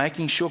 by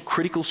making sure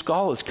critical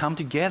scholars come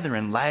together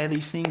and lay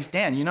these things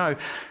down.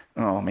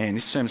 Oh man,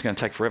 this sermon's going to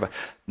take forever.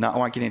 No, I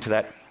won't get into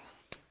that.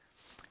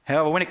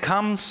 However, when it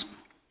comes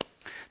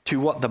to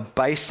what the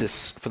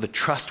basis for the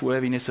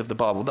trustworthiness of the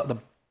Bible,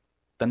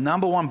 the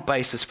number one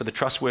basis for the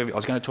trustworthy, I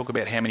was going to talk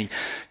about how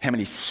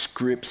many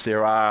scripts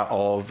there are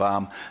of,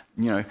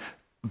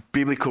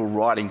 biblical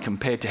writing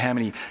compared to how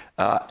many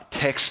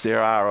texts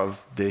there are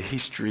of the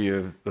history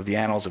of the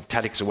annals of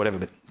Tacitus or whatever,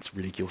 but it's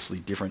ridiculously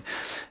different.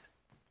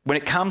 When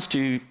it comes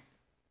to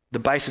the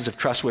basis of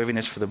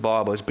trustworthiness for the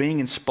Bible as being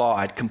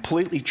inspired,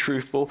 completely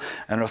truthful,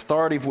 and an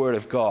authoritative word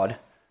of God,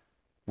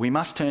 we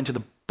must turn to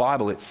the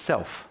Bible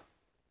itself.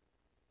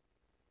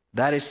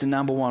 That is the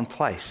number one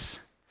place.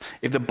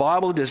 If the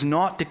Bible does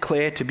not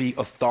declare to be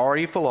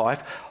authority for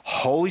life,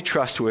 wholly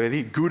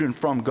trustworthy, good and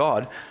from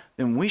God,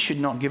 then we should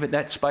not give it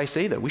that space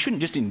either. We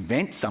shouldn't just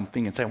invent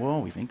something and say,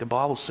 well, we think the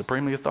Bible's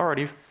supremely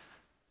authoritative.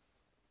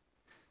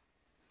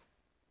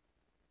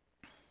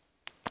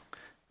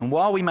 And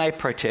while we may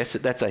protest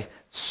that that's a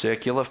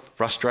circular,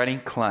 frustrating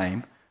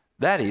claim,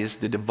 that is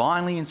the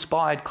divinely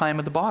inspired claim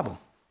of the Bible.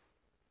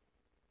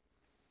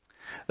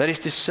 That is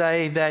to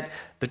say that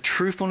the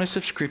truthfulness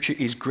of Scripture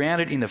is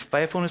grounded in the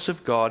faithfulness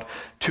of God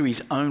to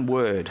his own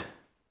word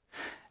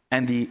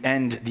and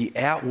the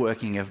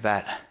outworking of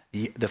that,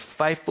 the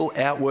faithful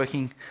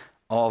outworking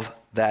of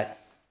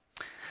that.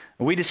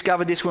 We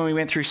discovered this when we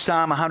went through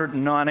Psalm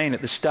 119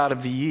 at the start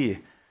of the year,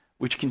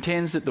 which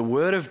contends that the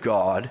word of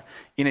God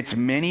in its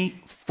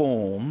many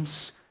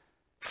forms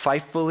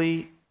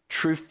faithfully,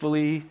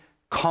 truthfully,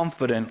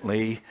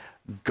 confidently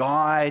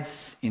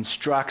guides,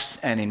 instructs,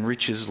 and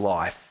enriches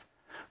life.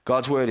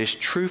 God's word is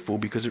truthful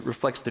because it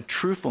reflects the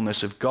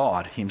truthfulness of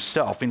God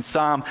himself. In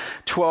Psalm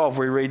 12,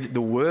 we read that the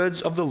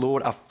words of the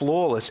Lord are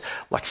flawless,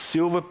 like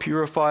silver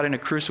purified in a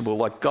crucible,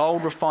 like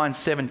gold refined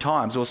 7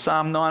 times. Or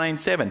Psalm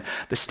 19:7,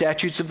 the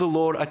statutes of the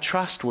Lord are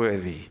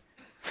trustworthy.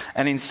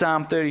 And in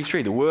Psalm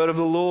 33, the word of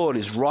the Lord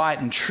is right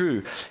and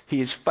true.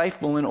 He is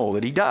faithful in all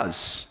that he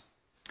does.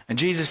 And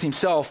Jesus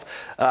himself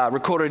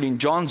recorded in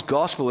John's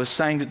gospel as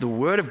saying that the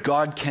word of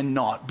God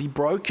cannot be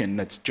broken.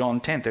 That's John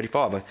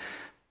 10:35.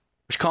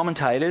 Which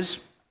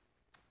commentators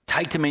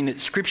take to mean that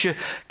Scripture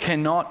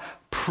cannot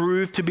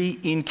prove to be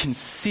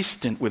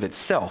inconsistent with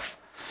itself.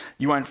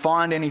 You won't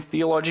find any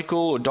theological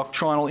or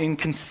doctrinal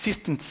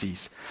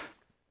inconsistencies.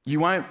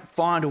 You won't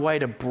find a way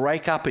to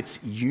break up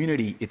its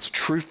unity, its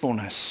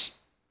truthfulness.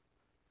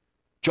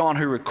 John,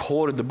 who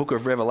recorded the book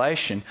of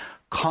Revelation,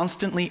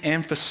 constantly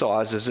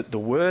emphasizes that the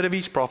word of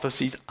his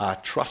prophecies are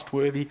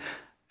trustworthy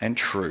and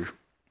true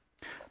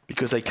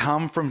because they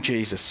come from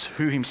Jesus,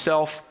 who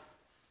himself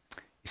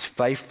is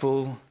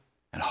faithful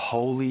and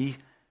holy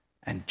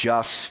and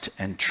just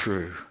and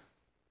true.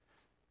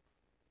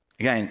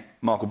 Again,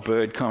 Michael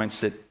Bird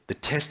comments that the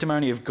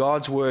testimony of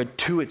God's word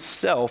to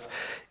itself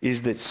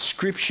is that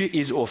Scripture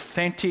is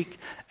authentic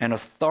and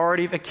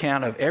authoritative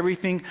account of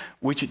everything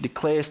which it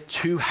declares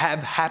to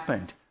have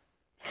happened.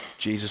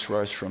 Jesus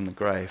rose from the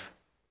grave.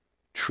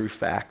 True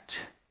fact.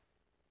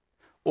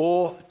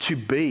 Or to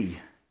be.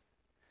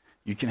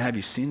 You can have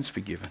your sins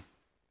forgiven.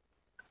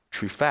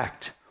 True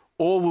fact.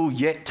 Or will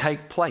yet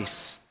take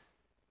place.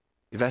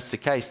 If that's the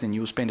case, then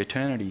you'll spend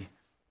eternity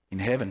in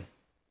heaven,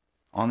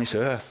 on this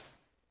earth,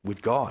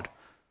 with God.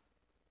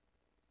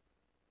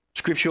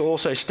 Scripture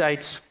also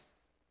states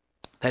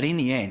that in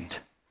the end,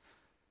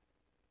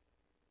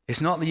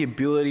 it's not the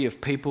ability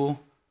of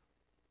people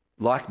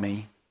like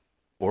me,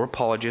 or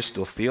apologists,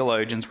 or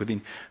theologians with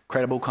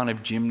incredible kind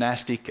of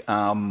gymnastic,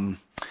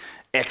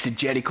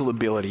 exegetical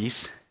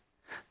abilities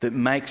that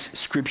makes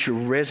Scripture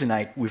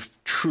resonate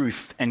with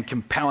truth and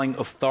compelling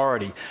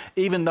authority,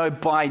 even though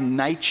by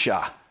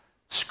nature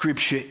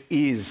Scripture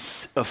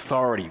is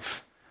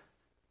authoritative.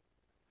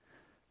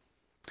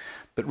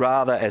 but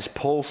rather, as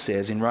Paul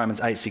says in Romans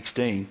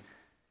 8:16,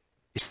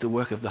 it's the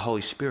work of the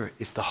Holy Spirit.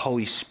 It's the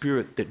Holy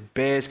Spirit that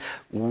bears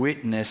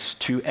witness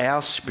to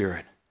our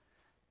spirit.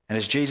 And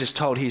as Jesus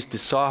told his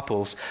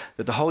disciples,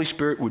 that the Holy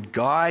Spirit would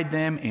guide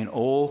them in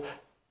all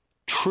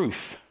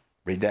truth.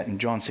 Read that in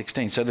John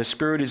 16. So the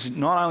Spirit is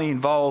not only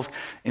involved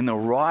in the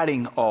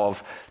writing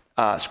of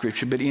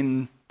Scripture, but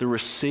in the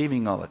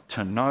receiving of it,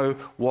 to know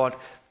what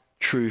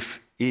truth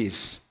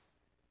is.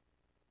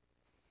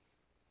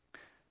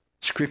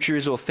 Scripture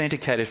is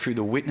authenticated through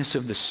the witness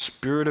of the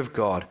Spirit of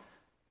God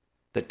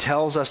that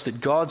tells us that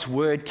God's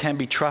word can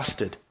be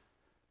trusted.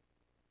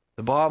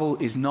 The Bible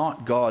is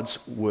not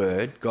God's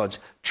word, God's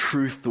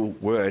truthful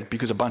word,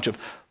 because a bunch of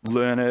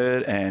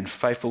learned and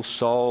faithful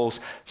souls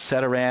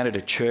sat around at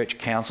a church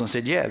council and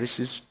said, yeah, this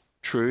is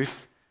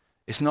truth.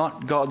 It's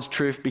not God's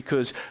truth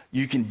because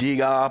you can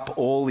dig up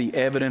all the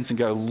evidence and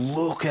go,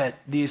 look at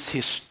this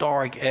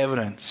historic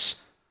evidence.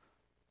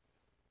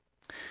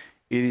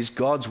 It is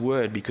God's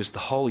word because the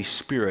Holy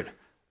Spirit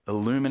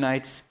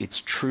illuminates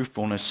its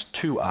truthfulness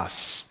to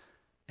us,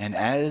 and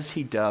as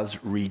he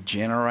does,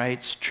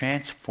 regenerates,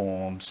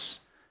 transforms,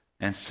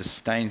 and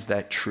sustains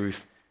that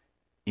truth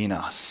in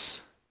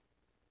us.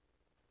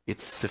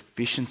 Its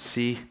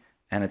sufficiency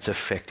and its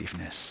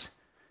effectiveness.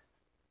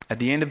 At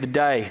the end of the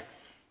day,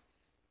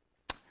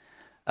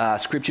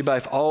 Scripture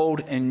both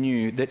old and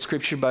new,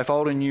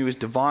 is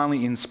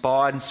divinely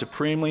inspired and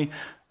supremely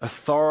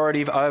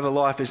authoritative over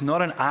life, is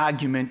not an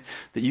argument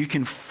that you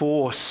can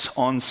force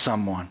on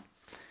someone.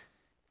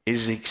 It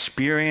is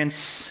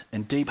experience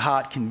and deep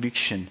heart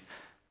conviction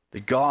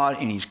that God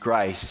in his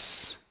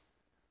grace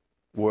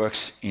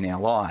works in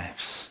our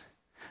lives.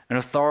 An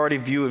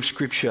authoritative view of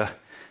Scripture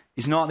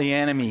is not the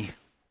enemy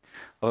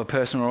of a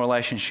personal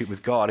relationship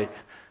with God,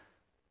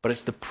 but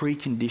it's the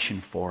precondition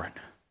for it.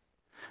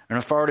 An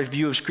authoritative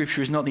view of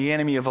Scripture is not the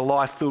enemy of a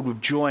life filled with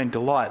joy and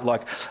delight.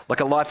 Like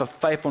a life of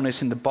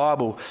faithfulness in the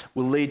Bible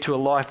will lead to a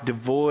life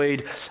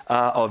devoid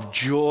of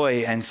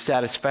joy and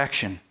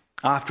satisfaction.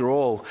 After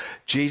all,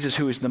 Jesus,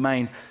 who is the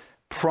main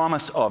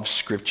promise of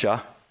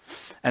Scripture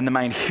and the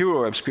main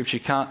hero of Scripture,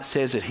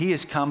 says that he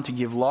has come to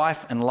give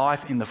life and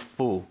life in the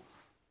full.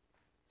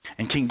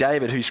 And King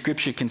David, who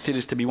Scripture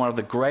considers to be one of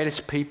the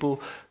greatest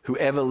people who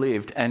ever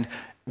lived and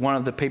one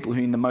of the people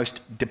who are in the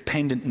most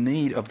dependent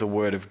need of the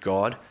Word of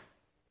God,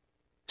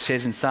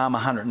 says in Psalm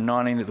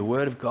 119 that the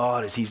Word of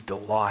God is his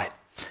delight.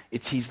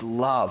 It's his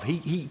love.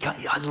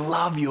 I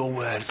love your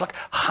Word. It's like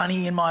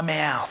honey in my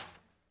mouth.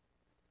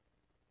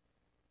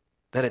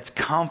 That it's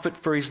comfort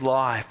for his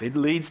life. It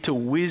leads to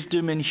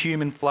wisdom and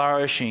human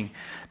flourishing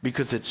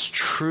because it's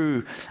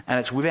true and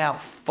it's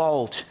without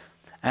fault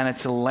and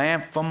it's a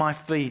lamp for my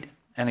feet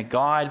and a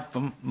guide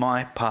for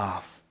my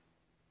path.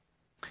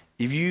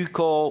 If you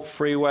call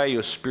Freeway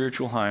your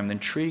spiritual home, then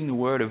treating the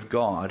Word of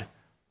God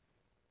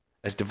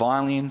as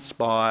divinely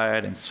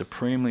inspired and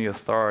supremely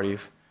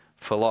authoritative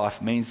for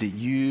life means that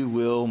you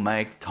will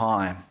make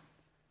time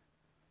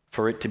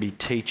for it to be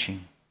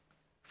teaching,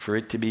 for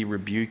it to be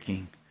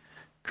rebuking,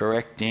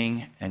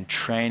 correcting and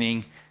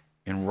training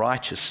in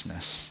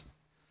righteousness,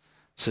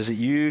 so that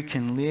you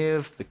can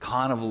live the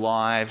kind of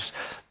lives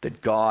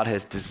that God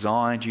has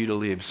designed you to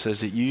live, so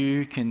that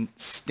you can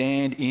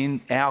stand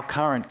in our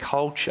current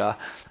culture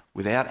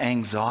without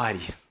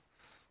anxiety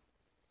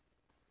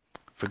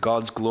for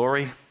God's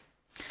glory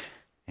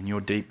and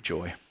your deep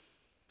joy.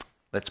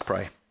 Let's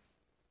pray.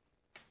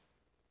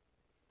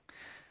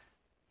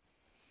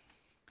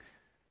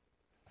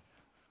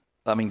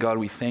 Loving God,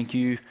 we thank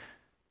you.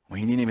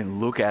 We didn't even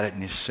look at it in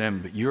this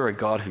sermon, but you're a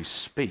God who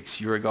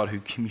speaks. You're a God who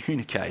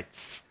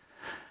communicates.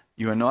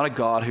 You are not a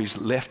God who's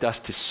left us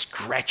to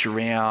scratch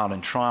around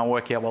and try and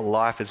work out what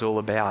life is all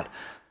about,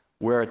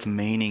 where its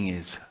meaning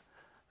is,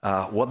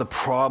 what the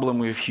problem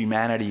with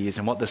humanity is,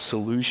 and what the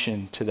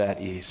solution to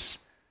that is.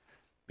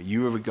 But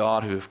you are a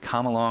God who have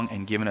come along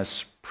and given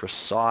us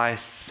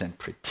precise and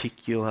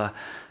particular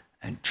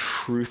and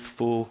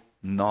truthful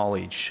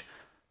knowledge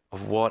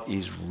of what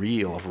is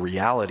real, of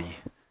reality,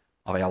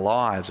 of our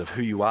lives, of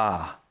who you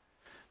are.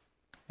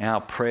 Our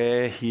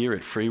prayer here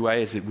at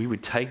Freeway is that we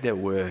would take that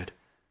word,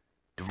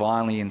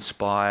 divinely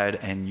inspired,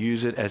 and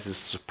use it as the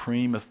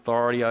supreme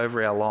authority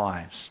over our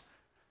lives,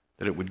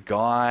 that it would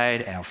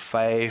guide our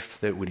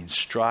faith, that it would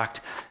instruct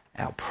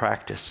our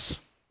practice.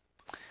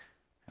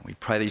 And we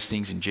pray these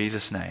things in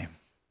Jesus' name.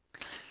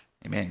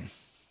 Amen.